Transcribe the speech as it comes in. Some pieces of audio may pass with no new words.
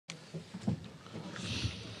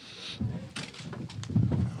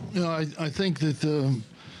I think that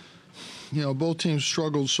both teams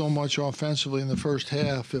struggled so much offensively in the first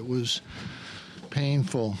half. It was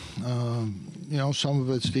painful. Some of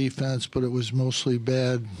it's defense, but it was mostly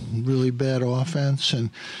bad, really bad offense. And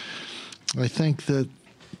I think that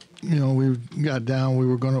we got down. We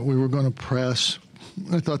were gonna press.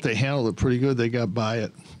 I thought they handled it pretty good. They got by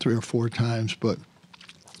it 3 or 4 times, but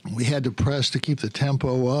we had to press to keep the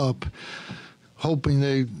tempo up, hoping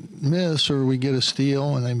they miss or we get a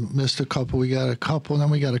steal. And they missed a couple. We got a couple, and then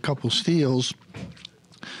we got a couple steals.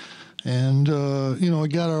 And,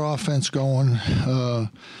 it got our offense going.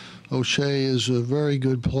 O'Shea is a very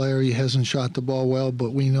good player. He hasn't shot the ball well,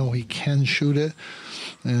 but we know he can shoot it.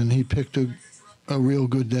 And he picked a real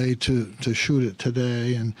good day to shoot it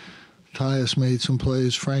today. And Tyus made some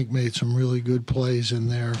plays. Frank made some really good plays in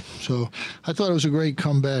there. So I thought it was a great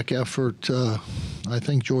comeback effort. I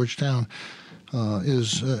think Georgetown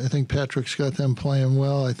I think Patrick's got them playing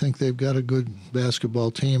well. I think they've got a good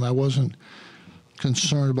basketball team. I wasn't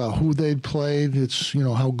concerned about who they'd played. It's,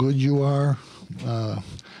 how good you are.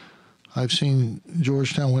 I've seen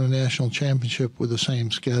Georgetown win a national championship with the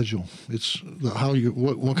same schedule. It's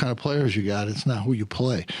what kind of players you got. It's not who you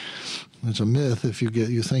play. It's a myth if you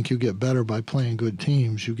think you get better by playing good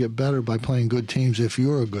teams. You get better by playing good teams if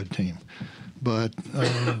you're a good team. But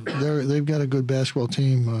they've got a good basketball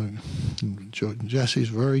team. Jesse's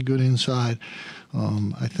very good inside.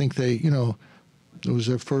 I think it was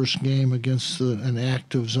their first game against an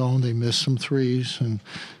active zone. They missed some threes, and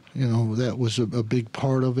that was a big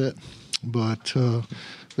part of it. But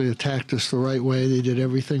they attacked us the right way. They did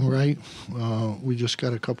everything right. We just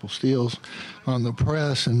got a couple steals on the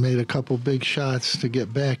press and made a couple big shots to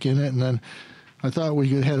get back in it. And then I thought we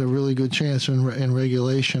had a really good chance in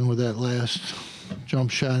regulation with that last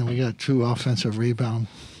jump shot, and we got 2 offensive rebounds.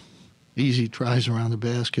 Easy tries around the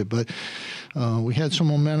basket. But we had some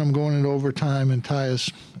momentum going into overtime, and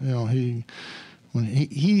Tyus, when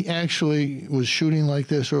he actually was shooting like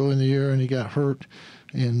this early in the year and he got hurt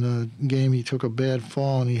in the game, he took a bad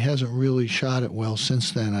fall, and he hasn't really shot it well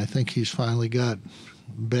since then. I think he's finally got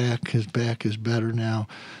back. His back is better now,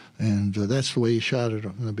 and that's the way he shot it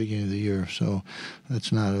in the beginning of the year. So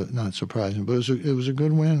that's not surprising. But it was a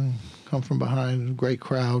good win. Come from behind, a great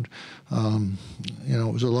crowd. It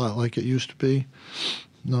was a lot like it used to be.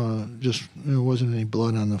 No, just there wasn't any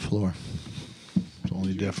blood on the floor. It's the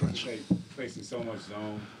only difference. Facing so much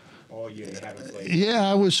zone all year, they haven't played.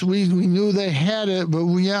 Yeah, we knew they had it, but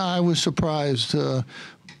I was surprised.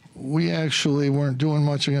 We actually weren't doing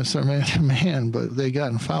much against their man-to-man, but they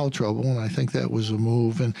got in foul trouble, and I think that was a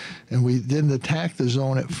move. And we didn't attack the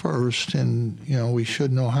zone at first, and we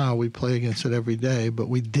should know how. We play against it every day, but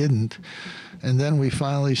we didn't. And then we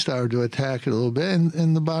finally started to attack it a little bit.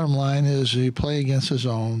 And the bottom line is, you play against the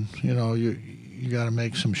zone. You got to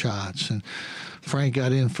make some shots. And Frank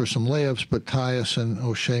got in for some layups, but Tyus and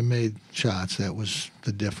O'Shea made shots. That was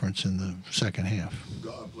the difference in the second half.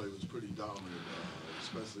 Guard play was pretty dominant,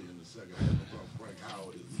 especially in the second half. I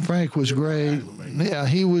thought Frank was great. Yeah,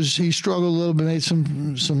 he struggled a little bit, made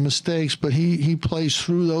some mistakes, but he plays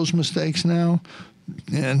through those mistakes now.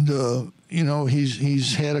 And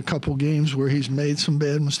he's had a couple games where he's made some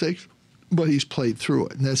bad mistakes, but he's played through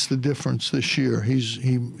it, and that's the difference this year.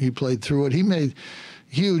 He played through it. He made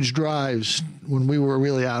huge drives when we were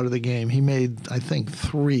really out of the game. He made, I think,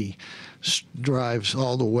 3 drives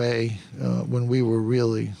all the way when we were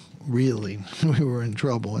really we were in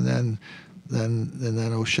trouble. And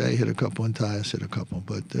then O'Shea hit a couple and Tyus hit a couple.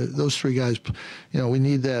 But those 3 guys, we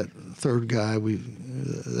need that third guy.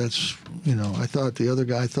 I thought the other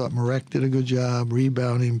guy, Marek did a good job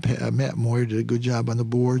rebounding. Matt Moyer did a good job on the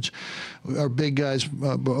boards. Our big guys,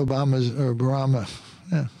 Barama,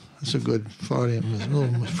 yeah, that's a good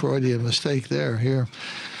Freudian mistake here.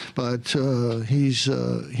 But he's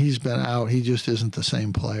been out. He just isn't the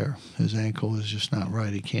same player. His ankle is just not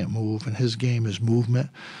right. He can't move, and his game is movement.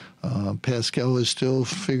 Pascal is still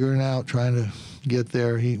figuring out, trying to get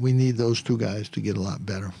there. We need those 2 guys to get a lot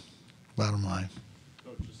better, bottom line.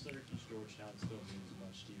 Coach, the Syracuse Georgetown still means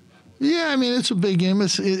much to you now. Yeah, I mean, it's a big game.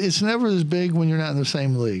 It's never as big when you're not in the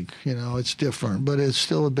same league. It's different, but it's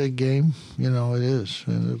still a big game. It is.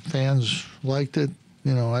 And the fans liked it.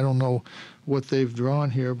 I don't know what they've drawn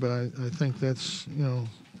here, but I think that's,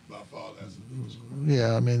 by far, that's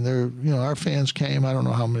yeah, I mean, our fans came. I don't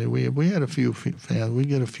know how many we had a few fans. We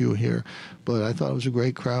get a few here, but I thought it was a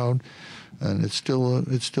great crowd, and it's still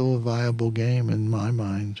a viable game in my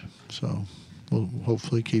mind. So we'll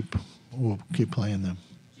hopefully keep playing them.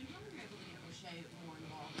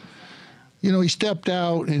 he stepped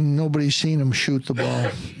out and nobody's seen him shoot the ball.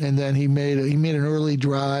 And then he made an early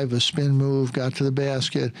drive, a spin move, got to the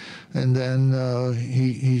basket, and then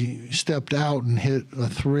he stepped out and hit a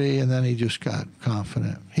three, and then he just got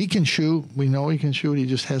confident. He can shoot. We know he can shoot. He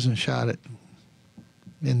just hasn't shot it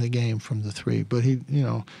in the game from the three. But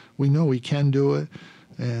we know he can do it,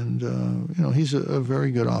 and he's a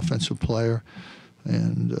very good offensive player,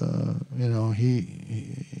 and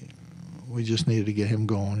we just needed to get him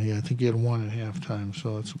going. I think he had one at halftime,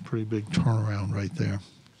 so it's a pretty big turnaround right there.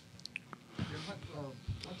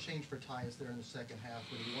 What changed for Tyus there in the second half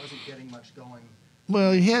when he wasn't getting much going?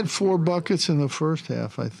 Well, he had 4 buckets in the first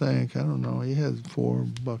half, I think. I don't know. He had 4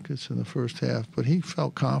 buckets in the first half, but he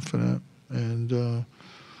felt confident. And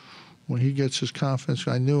when he gets his confidence,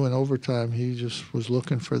 I knew in overtime he just was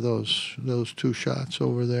looking for those 2 shots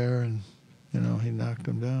over there, and he knocked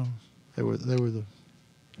them down. They were the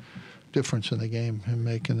difference in the game, him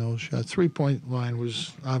making those shots. 3-point line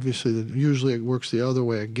was obviously usually it works the other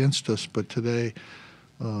way against us, but today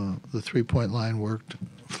the 3-point line worked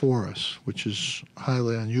for us, which is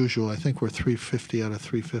highly unusual. I think we're 350 out of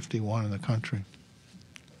 351 in the country.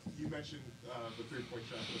 You mentioned the 3-point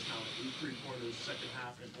shot was now 8 3-pointers second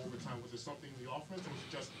half and overtime. Was it something in the offense, or was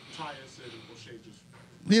it just Tyus and O'Shea just?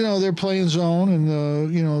 They're playing zone, and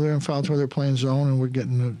they're in foul trouble. They're playing zone, and we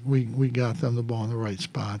got them the ball in the right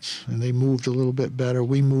spots, and they moved a little bit better.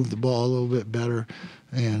 We moved the ball a little bit better,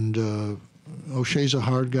 and O'Shea's a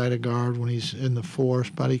hard guy to guard when he's in the 4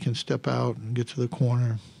 spot. He can step out and get to the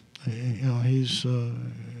corner. He's a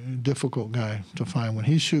difficult guy to find. When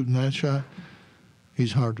he's shooting that shot,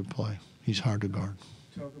 he's hard to play. He's hard to guard.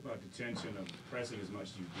 Talk about the tension of pressing as much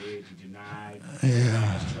as you did. You denied.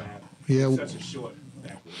 Yeah. Yeah. Such a short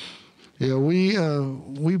backward. Yeah,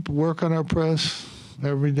 we work on our press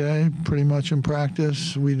every day, pretty much in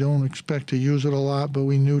practice. We don't expect to use it a lot, but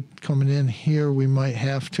we knew coming in here we might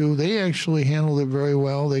have to. They actually handled it very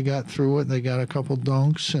well. They got through it. They got a couple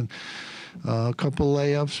dunks and a couple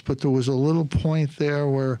layups, but there was a little point there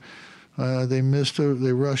where they rushed a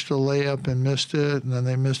layup and missed it, and then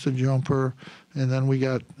they missed a jumper, and then we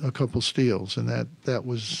got a couple steals, and that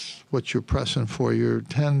was what you're pressing for. You're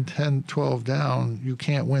 10, 12 down. You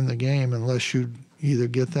can't win the game unless you either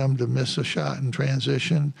get them to miss a shot in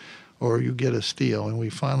transition or you get a steal. And we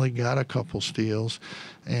finally got a couple steals,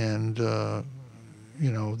 and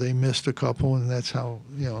they missed a couple, and that's how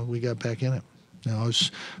we got back in it.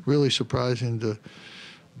 It's really surprising to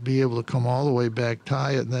be able to come all the way back,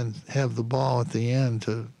 tie it, and then have the ball at the end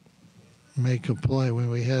to make a play when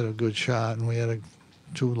we had a good shot, and we had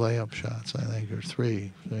 2 layup shots, I think, or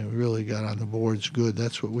 3. We really got on the boards good.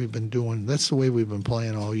 That's what we've been doing. That's the way we've been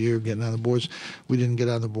playing all year, getting on the boards. We didn't get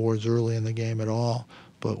on the boards early in the game at all,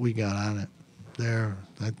 but we got on it there.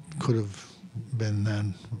 That could have been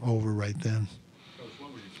then over right then. Coach,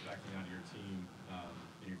 what were you expecting out of your team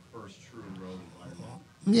in your first true road environment?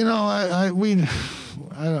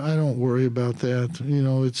 I don't worry about that.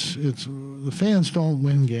 It's the fans don't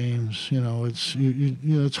win games.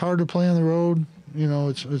 It's hard to play on the road.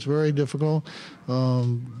 It's very difficult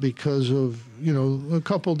because of a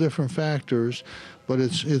couple different factors, but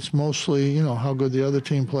it's mostly how good the other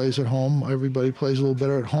team plays at home. Everybody plays a little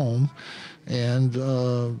better at home, and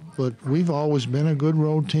but we've always been a good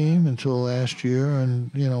road team until last year,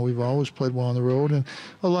 and we've always played well on the road, and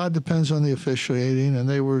a lot depends on the officiating, and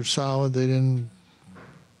they were solid. They didn't,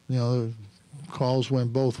 the calls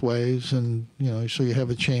went both ways, and so you have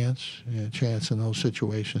a chance in those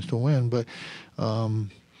situations to win, but.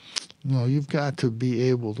 You've got to be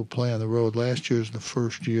able to play on the road. Last year's the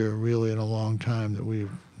first year really in a long time that we've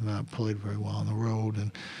not played very well on the road.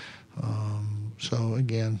 And so,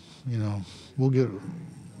 again, we'll get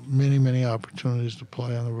many, many opportunities to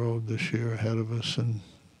play on the road this year ahead of us, and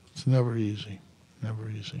it's never easy, never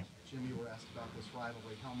easy. Jim, you were asked about this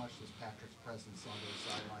rivalry. How much does Patrick's presence on the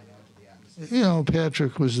sideline add to the atmosphere?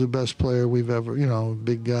 Patrick was the best player we've ever,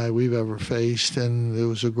 big guy we've ever faced, and it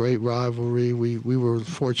was a great rivalry. We were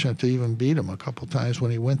fortunate to even beat him a couple times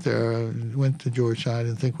when he went there. Went to Georgetown. I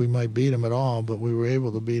didn't think we might beat him at all, but we were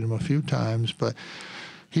able to beat him a few times. But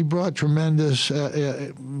he brought tremendous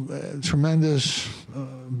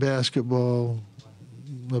basketball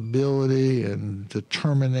ability and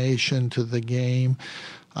determination to the game.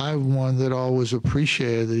 I'm one that always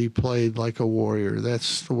appreciated that he played like a warrior.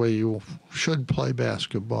 That's the way you should play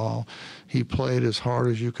basketball. He played as hard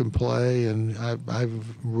as you can play, and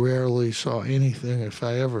I've rarely saw anything, if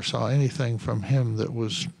I ever saw anything from him that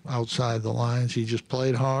was outside the lines. He just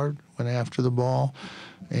played hard, went after the ball,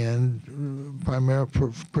 and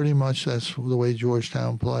pretty much that's the way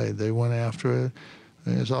Georgetown played. They went after it.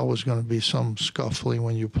 There's always going to be some scuffling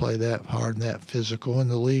when you play that hard and that physical. And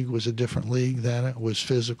the league was a different league then. It was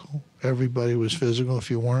physical. Everybody was physical. If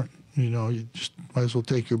you weren't, you just might as well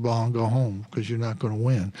take your ball and go home because you're not going to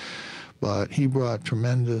win. But he brought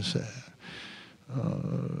tremendous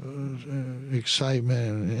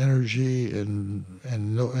excitement and energy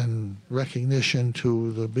and recognition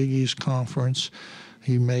to the Big East Conference.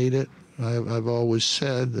 He made it. I've always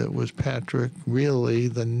said that was Patrick really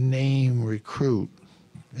the name recruit,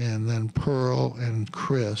 and then Pearl and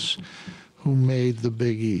Chris who made the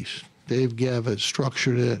Big East. Dave Gavitt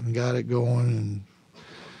structured it and got it going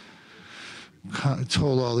and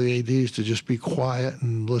told all the ADs to just be quiet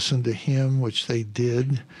and listen to him, which they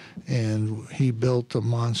did, and he built a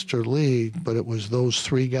monster league. But it was those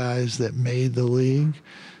three guys that made the league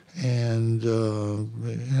and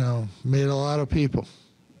made a lot of people.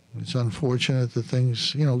 It's unfortunate that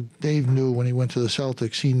things, Dave knew when he went to the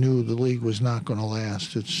Celtics, he knew the league was not going to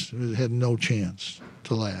last. It had no chance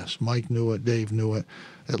to last. Mike knew it, Dave knew it.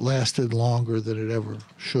 It lasted longer than it ever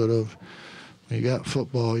should have. You got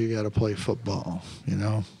football, you got to play football,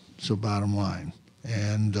 It's the bottom line.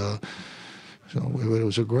 And so it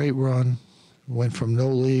was a great run. Went from no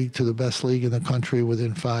league to the best league in the country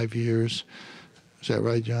within 5 years. Is that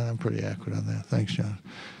right, John? I'm pretty accurate on that. Thanks, John.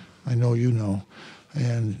 I know you know.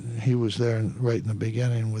 And he was there right in the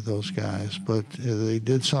beginning with those guys. But they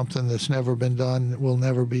did something that's never been done, will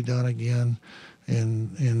never be done again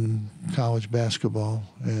in college basketball.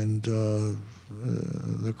 And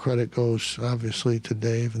the credit goes obviously to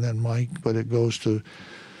Dave and then Mike, but it goes to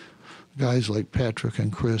guys like Patrick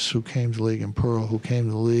and Chris who came to the league and Pearl who came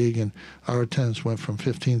to the league, and our attendance went from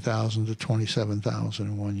 15,000 to 27,000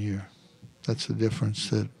 in 1 year. That's the difference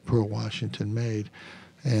that Pearl Washington made.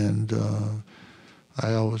 And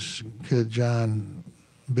I always kid John,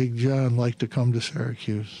 Big John liked to come to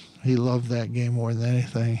Syracuse. He loved that game more than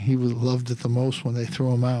anything. He loved it the most when they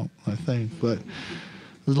threw him out, I think. But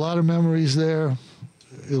there's a lot of memories there.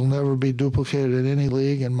 It'll never be duplicated in any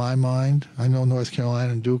league in my mind. I know North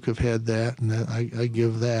Carolina and Duke have had that, and I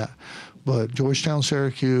give that. But Georgetown,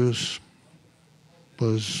 Syracuse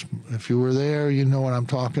was, if you were there, you know what I'm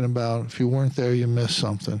talking about. If you weren't there, you missed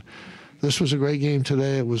something. This was a great game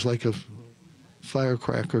today. It was like a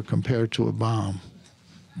firecracker compared to a bomb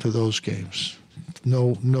to those games.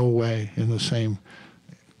 No way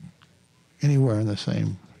anywhere in the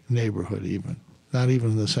same neighborhood even. Not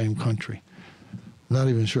even in the same country. Not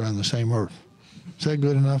even sure on the same earth. Is that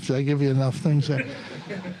good enough? Did I give you enough things there?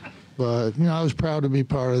 But, I was proud to be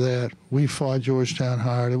part of that. We fought Georgetown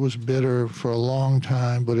hard. It was bitter for a long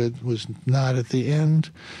time, but it was not at the end,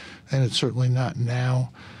 and it's certainly not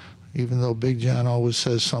now, even though Big John always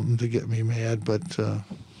says something to get me mad. But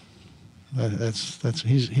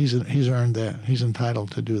he's earned that. He's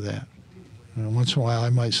entitled to do that. Once in a while I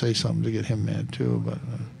might say something to get him mad too, but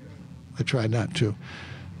I try not to.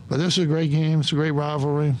 But this is a great game. It's a great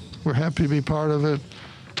rivalry. We're happy to be part of it.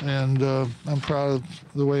 And I'm proud of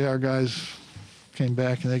the way our guys came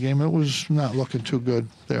back in that game. It was not looking too good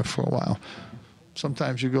there for a while.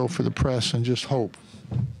 Sometimes you go for the press and just hope.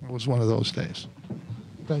 It was one of those days.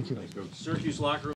 Thank you. Syracuse locker room.